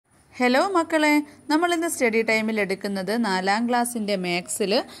Hello മക്കളെ, നമ്മൾ ഇന്ന് സ്റ്റഡി ടൈമിൽ എടുക്കുന്നത് 4ാം ക്ലാസ്സിൻ്റെ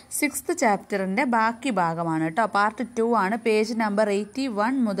മാത്സിൽ 6th ചാപ്റ്ററിൻ്റെ ബാക്കി ഭാഗമാണ് കേട്ടോ. പാർട്ട് 2 ആണ്. പേജ് നമ്പർ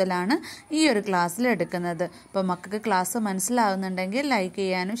 81 മുതലാണ് ഈ ഒരു ക്ലാസ്സിൽ എടുക്കുന്നത്. അപ്പോൾ മക്കൾക്ക് ക്ലാസ് മനസ്സിലാവുന്നുണ്ടെങ്കിൽ ലൈക്ക്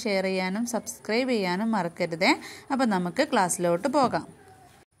ചെയ്യാനും ഷെയർ ചെയ്യാനും സബ്സ്ക്രൈബ് ചെയ്യാനും മറക്കരുതേ. അപ്പോൾ നമുക്ക് ക്ലാസ്സിലോട്ട് പോകാം.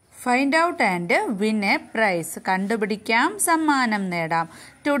 Find out and win A price. കണ്ടുപിടിക്കാം, സമ്മാനം നേടാം.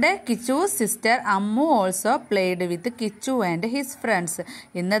 Today കിച്ചുസ് sister Ammu also played with Kichu and his friends.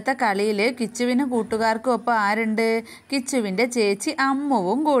 ഇന്നത്തെ കളിയിൽ കിച്ചുവിന് കൂട്ടുകാർക്കും ഒപ്പം ആരുണ്ട്? കിച്ചുവിൻ്റെ ചേച്ചി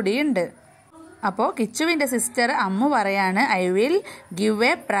അമ്മുവും കൂടിയുണ്ട്. അപ്പോൾ കിച്ചുവിൻ്റെ സിസ്റ്റർ അമ്മു പറയാണ്, I will give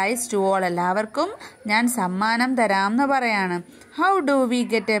A price to all. എല്ലാവർക്കും ഞാൻ സമ്മാനം തരാമെന്ന് പറയാണ്. How do we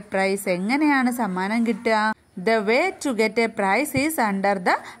get A price? എങ്ങനെയാണ് സമ്മാനം കിട്ടുക? The way to get a prize is under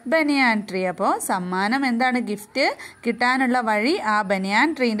the banyan tree. അപ്പോൾ സമ്മാനം എന്താണ്? ഗിഫ്റ്റ് കിട്ടാനുള്ള വഴി ആ ബനിയാൻ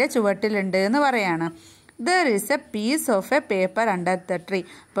ട്രീൻ്റെ ചുവട്ടിലുണ്ട് എന്ന് പറയാണ്. There is a piece of a paper under the tree.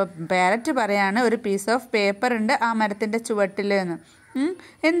 അപ്പോൾ പാരറ്റ് പറയാണ്, ഒരു പീസ് ഓഫ് പേപ്പർ ഉണ്ട് ആ മരത്തിൻ്റെ ചുവട്ടിൽ എന്ന്.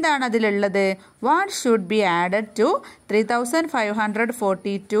 എന്താണ് അതിലുള്ളത്? What should be added to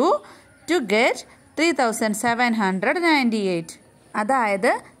 3542 to get 3798?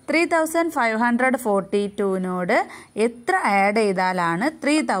 അതായത് 3542നോട് എത്ര ആഡ് ചെയ്താലാണ്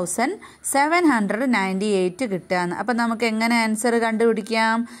 3798 കിട്ടുക? അപ്പം നമുക്ക് എങ്ങനെ ആൻസർ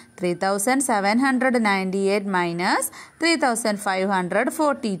കണ്ടുപിടിക്കാം? 3798 മൈനസ്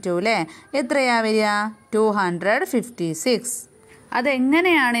 3542 അല്ലേ? എത്രയാ വരിക? 256.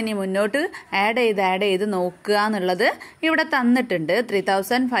 അതെങ്ങനെയാണ് ഇനി മുന്നോട്ട് ആഡ് ചെയ്ത് നോക്കുക എന്നുള്ളത് ഇവിടെ തന്നിട്ടുണ്ട്.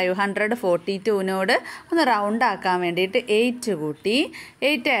 3542നോട് ഒന്ന് റൗണ്ട് ആക്കാൻ വേണ്ടിയിട്ട് 8 കൂട്ടി.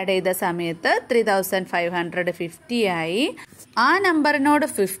 8 ആഡ് ചെയ്ത സമയത്ത് 3550 ആയി. ആ നമ്പറിനോട്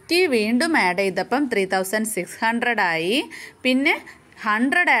 50 വീണ്ടും ആഡ് ചെയ്തപ്പം 3600 ആയി. പിന്നെ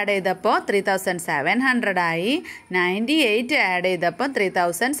 100 ആഡ് ചെയ്തപ്പോൾ 3700 ആയി. 98 ആഡ് ചെയ്തപ്പോൾ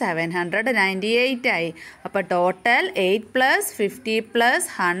 3798 ആയി. അപ്പോൾ ടോട്ടൽ 8 + 50 +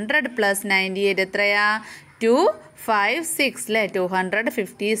 100 + 98 എത്രയാ? 256 അല്ലേ?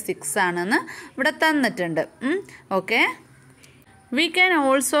 256 ആണെന്ന് ഇവിടെ തന്നിട്ടുണ്ട്. Okay, we can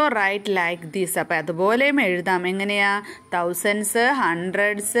also right like this. അപ്പം അതുപോലെയും എഴുതാം. എങ്ങനെയാ? തൗസൻഡ്സ്,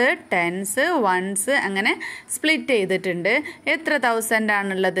 ഹൺഡ്രഡ്സ്, ടെൻസ്, വൺസ് അങ്ങനെ സ്പ്ലിറ്റ് ചെയ്തിട്ടുണ്ട്. എത്ര തൗസൻഡ്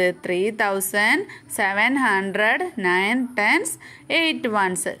ആണുള്ളത്? 3000, 700, 9 tens, 8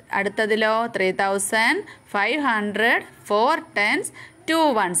 ones. അടുത്തതിലോ 3500, 4 tens, 2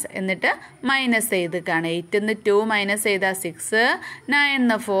 ones. എന്നിട്ട് മൈനസ് ചെയ്ത് കാണാം. 8 2 മൈനസ് ചെയ്താൽ 6,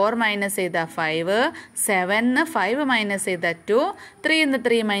 9 4 മൈനസ് ചെയ്താൽ 5, 7 5 മൈനസ് ചെയ്താൽ 2, 3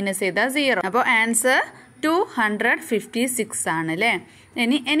 3 മൈനസ് ചെയ്താൽ 0. അപ്പോൾ ആൻസർ 256 ആണ് അല്ലേ?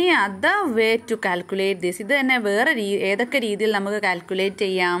 ഇനി other way to calculate this. ഇത് തന്നെ വേറെ ഏതൊക്കെ രീതിയിൽ നമുക്ക് കാൽക്കുലേറ്റ്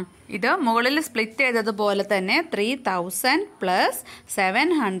ചെയ്യാം? ഇത് മുകളിൽ സ്പ്ലിറ്റ് ചെയ്തതുപോലെ തന്നെ 3000 +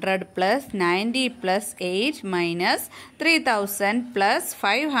 700 + 90 + 8 മൈനസ് 3000 +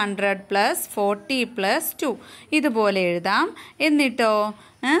 500 + 40 + 2 ഇതുപോലെ എഴുതാം. എന്നിട്ടോ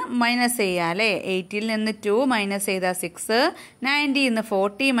മൈനസ് ചെയ്യാം അല്ലേ? 8ൽ നിന്ന് 2 മൈനസ് ചെയ്താൽ 6, 90 നിന്ന്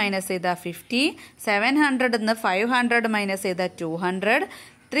 40 മൈനസ് ചെയ്താൽ 50, 700 നിന്ന് 500 മൈനസ് ചെയ്താൽ 200,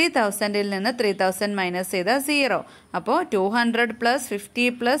 3000ൽ നിന്ന് 3000 മൈനസ് ചെയ്താൽ 0. അപ്പോൾ 200 + 50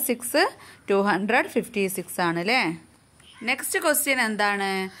 + 6 256 ആണ് അല്ലേ? നെക്സ്റ്റ് ക്വസ്റ്റ്യൻ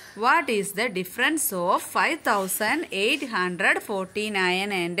എന്താണ്? What is the difference of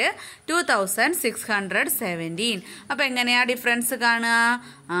 5849 and 2617? അപ്പം എങ്ങനെയാ ഡിഫറൻസ് കാണുക?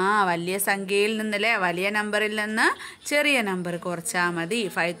 വലിയ സംഖ്യയിൽ നിന്നല്ലേ, വലിയ നമ്പറിൽ നിന്ന് ചെറിയ നമ്പർ കുറച്ചാൽ മതി.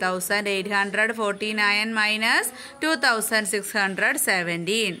 5849 മൈനസ്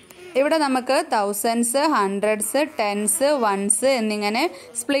 2617. ഇവിടെ നമുക്ക് തൗസൻഡ്സ്, ഹൺഡ്രഡ്സ്, ടെൻസ്, വൺസ് എന്നിങ്ങനെ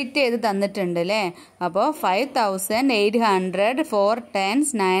സ്പ്ലിറ്റ് ചെയ്ത് തന്നിട്ടുണ്ട് അല്ലേ? അപ്പോൾ 5800, 4 tens,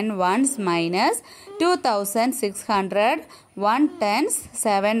 9 ones minus 2600, 1 tens,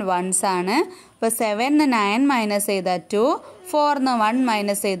 7 ones ആണ്. അപ്പോൾ 7 9 മൈനസ് ചെയ്താൽ 2, 4 1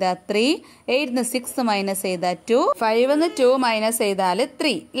 മൈനസ് ചെയ്താൽ 3, 8 6 മൈനസ് ചെയ്താൽ 2, 5 2 മൈനസ് ചെയ്താൽ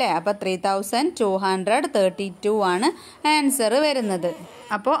 3 അല്ലേ? അപ്പോൾ 3232 ആണ് ആൻസർ വരുന്നത്.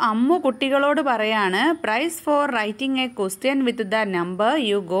 അപ്പോൾ അമ്മു കുട്ടികളോട് പറയാണ്, price four writing A question with the number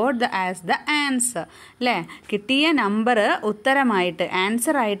you got as the answer അല്ലേ? കിട്ടിയ നമ്പർ ഉത്തരമായിട്ട്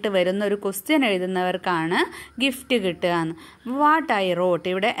ആൻസർ ആയിട്ട് വരുന്ന ഒരു ക്വസ്റ്റ്യൻ എഴുതുന്നവർക്കാണ് ഗിഫ്റ്റ് കിട്ടുക എന്ന്. വാട്ട് ഐ റോട്ട്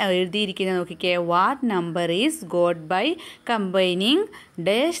ഇവിടെ എഴുതിയിരിക്കുന്നത് നോക്കിക്കേ. What number is got by combining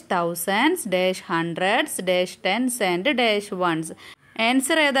dash thousands, dash hundreds, dash tens and dash once.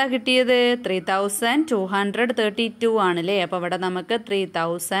 Answer ഏതാ കിട്ടിയത്? 3232 ആണല്ലേ? അപ്പോൾ ഇവിടെ നമുക്ക്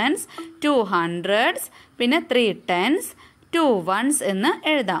 3000s, 200s, പിന്നെ 3 tens, 2 ones എന്ന്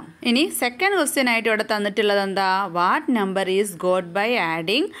എഴുതാം. ഇനി സെക്കൻഡ് ക്വസ്റ്റ്യൻ ആയിട്ട് ഇവിടെ തന്നിട്ടുള്ളത് എന്താ? What number is got by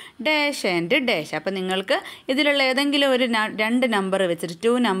adding dash and dash. അപ്പം നിങ്ങൾക്ക് ഇതിലുള്ള ഏതെങ്കിലും ഒരു രണ്ട് നമ്പർ വെച്ചിട്ട്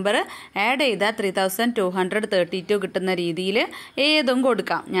 2 നമ്പർ ആഡ് ചെയ്താൽ 3232 കിട്ടുന്ന രീതിയിൽ ഏതും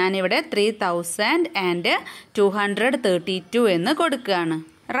കൊടുക്കാം. ഞാനിവിടെ 3232 എന്ന് കൊടുക്കുകയാണ്.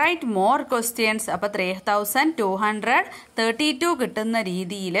 Right more questions. അപ്പോൾ 3232 കിട്ടുന്ന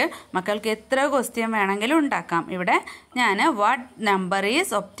രീതിയിൽ മക്കൾക്ക് എത്ര ക്വസ്റ്റ്യൻ വേണമെങ്കിലും ഉണ്ടാക്കാം. ഇവിടെ ഞാൻ what number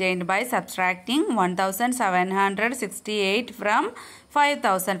is obtained by subtracting 1768 from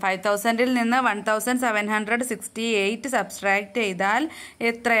 5000. 5000ൽ നിന്ന് 1768 സബ്ട്രാക്ട് ചെയ്താൽ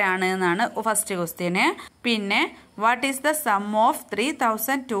എത്രയാണ് എന്നാണ് ഫസ്റ്റ് ക്വസ്റ്റ്യന്. പിന്നെ what is the sum of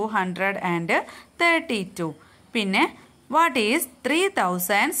 3232? പിന്നെ what is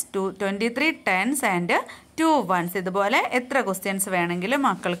 3023 tens and 2 ones? ഇതുപോലെ എത്ര ക്വസ്റ്റ്യൻസ് വേണമെങ്കിലും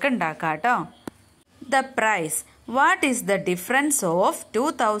മക്കൾക്ക് ഉണ്ടാക്കാം കേട്ടോ. The price. What is the difference of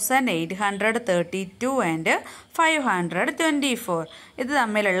 2832 and 524? ഇത്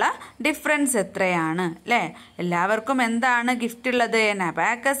തമ്മിലുള്ള ഡിഫറൻസ് എത്രയാണ് അല്ലേ? എല്ലാവർക്കും എന്താണ് ഗിഫ്റ്റ് ഉള്ളത്?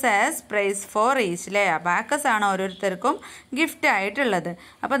 Abacus as price for each അല്ലേ? അബാക്കസ് ആണ് ഓരോരുത്തർക്കും ഗിഫ്റ്റ് ആയിട്ടുള്ളത്.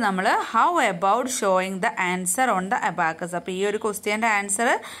 അപ്പോൾ നമ്മൾ how about showing the answer on the abacus? അപ്പോൾ ഈ ഒരു ക്വസ്റ്റ്യൻ്റെ ആൻസർ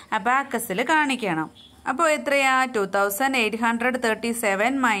അബാക്കസിൽ കാണിക്കണം. അപ്പോൾ എത്രയാ?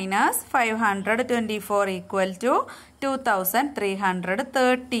 2837 മൈനസ് 524 ഈക്വൽ ടു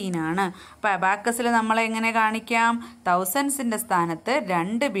 2313 ആണ്. അപ്പോൾ അബാക്കസിൽ നമ്മൾ എങ്ങനെ കാണിക്കാം? തൗസൻഡ്സിൻ്റെ സ്ഥാനത്ത്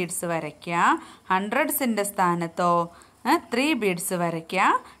 2 ബീഡ്സ് വരയ്ക്കുക, ഹൺഡ്രഡ്സിൻ്റെ സ്ഥാനത്തോ 3 ബീഡ്സ്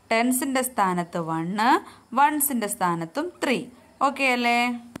വരയ്ക്കുക, ടെൻസിൻ്റെ സ്ഥാനത്ത് 1, വൺസിൻ്റെ സ്ഥാനത്തും 3. ഓക്കെ അല്ലേ?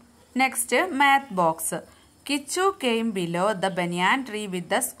 Next math box. Kichu came below the banyan tree with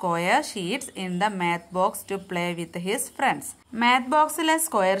the square sheets in the math box to play with his friends. Math ബോക്സിലെ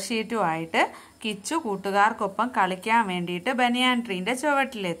സ്ക്വയർ ഷീറ്റുമായിട്ട് കിച്ചു കൂട്ടുകാർക്കൊപ്പം കളിക്കാൻ വേണ്ടിയിട്ട് ബനിയാൻ ട്രീൻ്റെ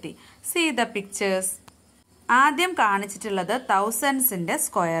ചുവട്ടിലെത്തി. See the pictures. ആദ്യം കാണിച്ചിട്ടുള്ളത് തൗസൻഡ്സിൻ്റെ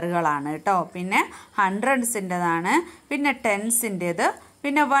സ്ക്വയറുകളാണ് കേട്ടോ. പിന്നെ ഹൺഡ്രഡ്സിൻ്റെതാണ്, പിന്നെ ടെൻസിൻ്റേത്,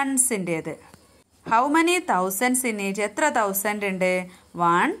 പിന്നെ വൺസിൻ്റേത്. How many thousands in each? എത്ര തൗസൻഡ് ഉണ്ട്?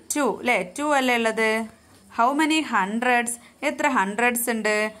 1 2 അല്ലേ? 2 അല്ലേ ഉള്ളത്? How many hundreds? എത്ര ഹൺഡ്രഡ്സ്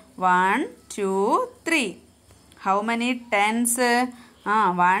ഉണ്ട്? 1 2 3. How many tense?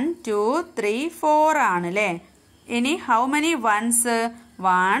 1 2 3 4 ആണ് അല്ലേ? ഇനി ഹൗ മെനി വൺസ്?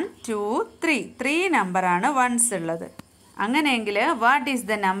 1 2 3. 3 നമ്പറാണ് വൺസ് ഉള്ളത്. അങ്ങനെയെങ്കിൽ വാട്ട് ഈസ്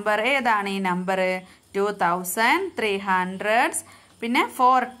ദ നമ്പർ? ഏതാണ് ഈ നമ്പർ? 2300, പിന്നെ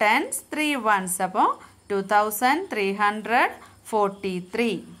 4 tens 3 ones. അപ്പോൾ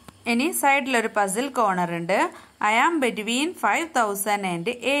 2343. ഇനി സൈഡിലൊരു പസിൽ കോർണർ ഉണ്ട്. I am between 5000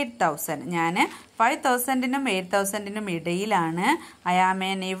 and 8000. ഞാൻ 5000നും 8000നും ഇടയിലാണ്. ഐ ആം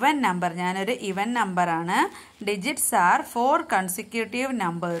എൻ ഇവൻ നമ്പർ. ഞാനൊരു ഇവൻ നമ്പറാണ്. Digits R 4 consecutive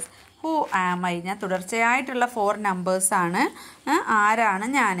numbers. Who am I? ഞാൻ തുടർച്ചയായിട്ടുള്ള 4 നമ്പേഴ്സാണ്. ആരാണ്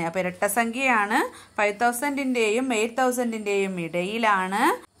ഞാൻ? അപ്പോൾ ഇരട്ടസംഖ്യയാണ്. 5000ൻ്റെയും 8000ൻ്റെയും ഇടയിലാണ്.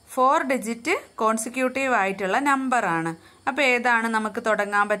 4 ഡിജിറ്റ് കോൺസിക്യൂട്ടീവ് ആയിട്ടുള്ള നമ്പറാണ്. അപ്പോൾ ഏതാണ് നമുക്ക്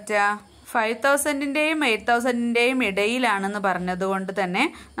തുടങ്ങാൻ പറ്റുക? 5000ൻ്റെയും 8000ൻ്റെയും ഇടയിലാണെന്ന് പറഞ്ഞതുകൊണ്ട് തന്നെ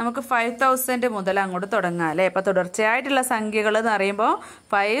നമുക്ക് 5000 മുതൽ അങ്ങോട്ട് തുടങ്ങാം അല്ലേ? അപ്പോൾ തുടർച്ചയായിട്ടുള്ള സംഖ്യകൾ എന്ന് പറയുമ്പോൾ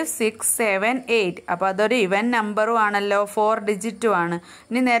 5 6 7 8. അപ്പോൾ അതൊരു ഇവൻ നമ്പറും ആണല്ലോ, 4 ഡിജിറ്റും ആണ്.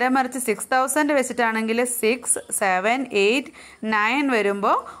 ഇനി നേരെ മറിച്ച് 6000 വെച്ചിട്ടാണെങ്കിൽ 6 7 8 9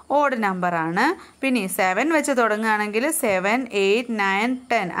 വരുമ്പോൾ ഓഡ് നമ്പറാണ്. പിന്നെ 7 വെച്ച് തുടങ്ങുകയാണെങ്കിൽ 7 8 9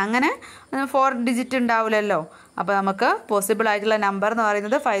 10. അങ്ങനെ 4 ഡിജിറ്റ് ഉണ്ടാവില്ലല്ലോ. അപ്പോൾ നമുക്ക് പോസിബിൾ ആയിട്ടുള്ള നമ്പർ എന്ന്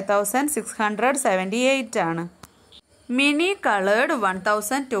പറയുന്നത് 5678 ആണ്. Mini coloured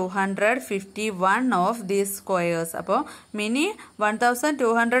 1251 of these squares. അപ്പോൾ മിനി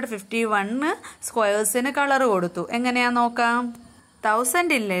 1251 സ്ക്വയേഴ്സിന് കളർ കൊടുത്തു. എങ്ങനെയാ നോക്കാം?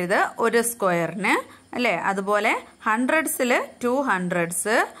 1000 ഒരു സ്ക്വയറിന് അല്ലേ? അതുപോലെ ഹൺഡ്രഡ്സിൽ 2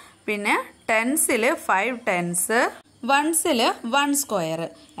 ഹൺഡ്രഡ്സ്, പിന്നെ ടെൻസിൽ 5 tense, വൺസിൽ 1 square.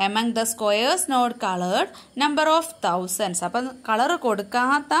 Among the squares not coloured number of thousands. അപ്പം കളർ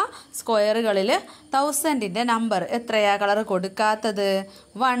കൊടുക്കാത്ത സ്ക്വയറുകളിൽ 1000ൻ്റെ നമ്പർ എത്രയാ കളർ കൊടുക്കാത്തത്?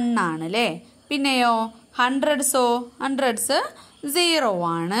 1 ആണ് അല്ലേ? പിന്നെയോ ഹൺഡ്രഡ്സോ? ഹൺഡ്രഡ്സ് 0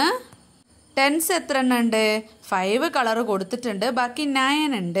 ആണ്. ടെൻസ് എത്ര എണ്ണം ഉണ്ട്? 5 കളർ കൊടുത്തിട്ടുണ്ട്, ബാക്കി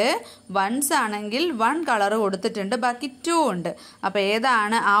 9 ഉണ്ട്. വൺസ് ആണെങ്കിൽ 1 കളർ കൊടുത്തിട്ടുണ്ട്, ബാക്കി 2 ഉണ്ട്. അപ്പോൾ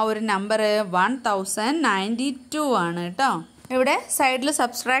ഏതാണ് ആ ഒരു നമ്പർ? 1092 ആണ് കേട്ടോ. ഇവിടെ സൈഡിൽ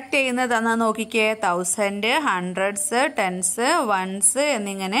സബ്സ്ട്രാക്ട് ചെയ്യുന്നതെന്നാ നോക്കിക്കേ. 1000, ഹൺഡ്രഡ്സ്, ടെൻസ്, വൺസ്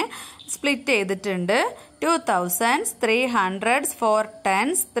എന്നിങ്ങനെ സ്പ്ലിറ്റ് ചെയ്തിട്ടുണ്ട്. 2000s, 300s, 4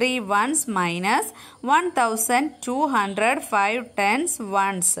 tens, 3 ones minus 1200, 5 tens,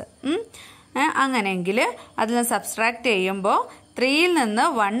 ones. അങ്ങനെയെങ്കിൽ അതിൽ സബ്സ്ട്രാക്ട് ചെയ്യുമ്പോൾ 3ൽ നിന്ന്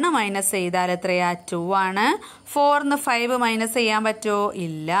 1 മൈനസ് ചെയ്താൽ എത്രയാ 2 ആണ്. 4ന്ന് 5 മൈനസ് ചെയ്യാൻ പറ്റുമോ?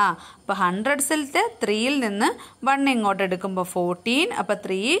 ഇല്ല. അപ്പോൾ 100സിലത്തെ 3ൽ നിന്ന് 1 ഇങ്ങോട്ട് എടുക്കുമ്പോൾ 14. അപ്പോൾ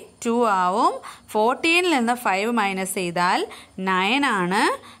 3 2 ആവും. 14ൽ നിന്ന് 5 മൈനസ് ചെയ്താൽ 9 ആണ്.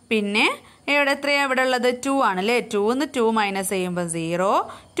 പിന്നെ ഇവിടെ എത്രയാണ് ഇവിടെ ഉള്ളത്? 2 ആണല്ലേ. 2ന്ന് 2 മൈനസ് ചെയ്യുമ്പോൾ 0.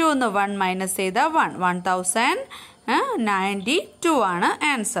 2ന്ന് 1 മൈനസ് ചെയ്താൽ 1. 1092 ആണ്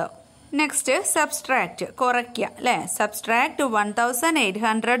ആൻസർ. നെക്സ്റ്റ് സബ്സ്ട്രാക്ട്, കുറയ്ക്കുക അല്ലേ. Subtract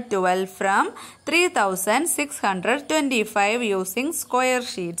 1812 from 3625 using square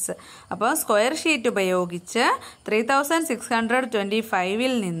sheets. അപ്പോൾ സ്ക്വയർ ഷീറ്റ് ഉപയോഗിച്ച്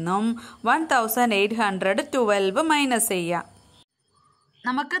 3625ൽ നിന്നും 1812 മൈനസ് ചെയ്യുക.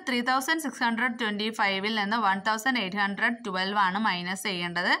 നമുക്ക് 3625ൽ നിന്ന് 1812 ആണ് മൈനസ്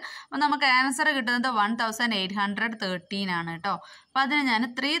ചെയ്യേണ്ടത്. അപ്പോൾ നമുക്ക് ആൻസർ കിട്ടുന്നത് 1813 ആണ് കേട്ടോ. അപ്പോൾ അതിന് ഞാൻ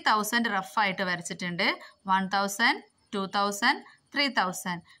 3000 റഫായിട്ട് വരച്ചിട്ടുണ്ട്. 1000, 2000,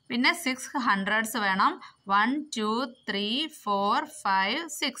 3000. പിന്നെ 600s വേണം. 1 2 3 4 5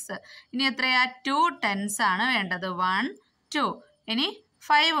 6. ഇനി എത്രയാ? 2 10s ആണ് വേണ്ടത്. 1 2. ഇനി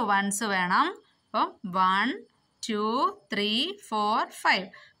 5 1s വേണം. അപ്പം 1 2 3 4 5.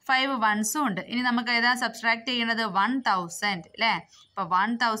 5 1സും ഉണ്ട്. ഇനി നമുക്ക് ഏതാ സബ്സ്ട്രാക്ട് ചെയ്യേണ്ടത്? 1000 അല്ലേ. അപ്പോൾ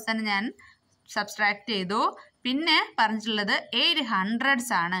 1000 ഞാൻ സബ്സ്ട്രാക്ട് ചെയ്തു. പിന്നെ പറഞ്ഞിട്ടുള്ളത് 800s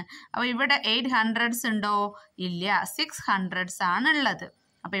ആണ്. അപ്പോൾ ഇവിടെ 800s ഉണ്ടോ? ഇല്ല. 600s ആണ് ഉള്ളത്.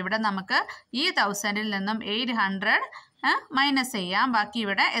 അപ്പോൾ ഇവിടെ നമുക്ക് ഈ 1000ൽ നിന്നും 800 മൈനസ് ചെയ്യാം. ബാക്കി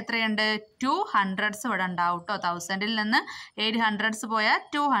ഇവിടെ എത്രയുണ്ട്? 200s ഇവിടെ ഉണ്ടാവും കേട്ടോ. 1000ൽ നിന്ന് 800s പോയാൽ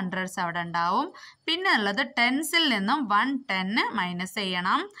 200s അവിടെ ഉണ്ടാവും. പിന്നെ ഉള്ളത് 10സിൽ നിന്നും 110 മൈനസ്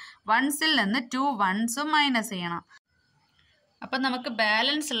ചെയ്യണം. 1സിൽ നിന്ന് 2 1സും മൈനസ് ചെയ്യണം. അപ്പം നമുക്ക്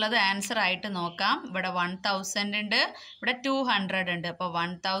ബാലൻസ് ഉള്ളത് ആൻസർ ആയിട്ട് നോക്കാം. ഇവിടെ 1000 ഉണ്ട്, ഇവിടെ 200 ഉണ്ട്. അപ്പോൾ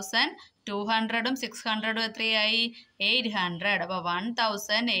 1000 200ഉം 600ഉം എത്രയായി? 800. അപ്പോൾ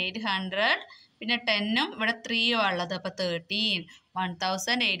 1800. പിന്നെ 10ഉം ഇവിടെ 3ഉം ഉള്ളത്. അപ്പോൾ 13.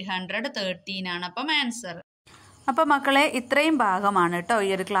 1813 ആണ് അപ്പം ആൻസർ. അപ്പോൾ മക്കളെ ഇത്രയും ഭാഗമാണ് കേട്ടോ ഈ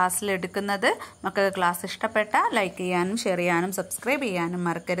ഒരു ക്ലാസ്സിൽ എടുക്കുന്നത്. മക്കൾക്ക് ക്ലാസ് ഇഷ്ടപ്പെട്ടാൽ ലൈക്ക് ചെയ്യാനും ഷെയർ ചെയ്യാനും സബ്സ്ക്രൈബ് ചെയ്യാനും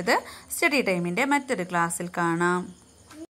മറക്കരുത്. സ്റ്റഡി ടൈമിൻ്റെ മറ്റൊരു ക്ലാസ്സിൽ കാണാം.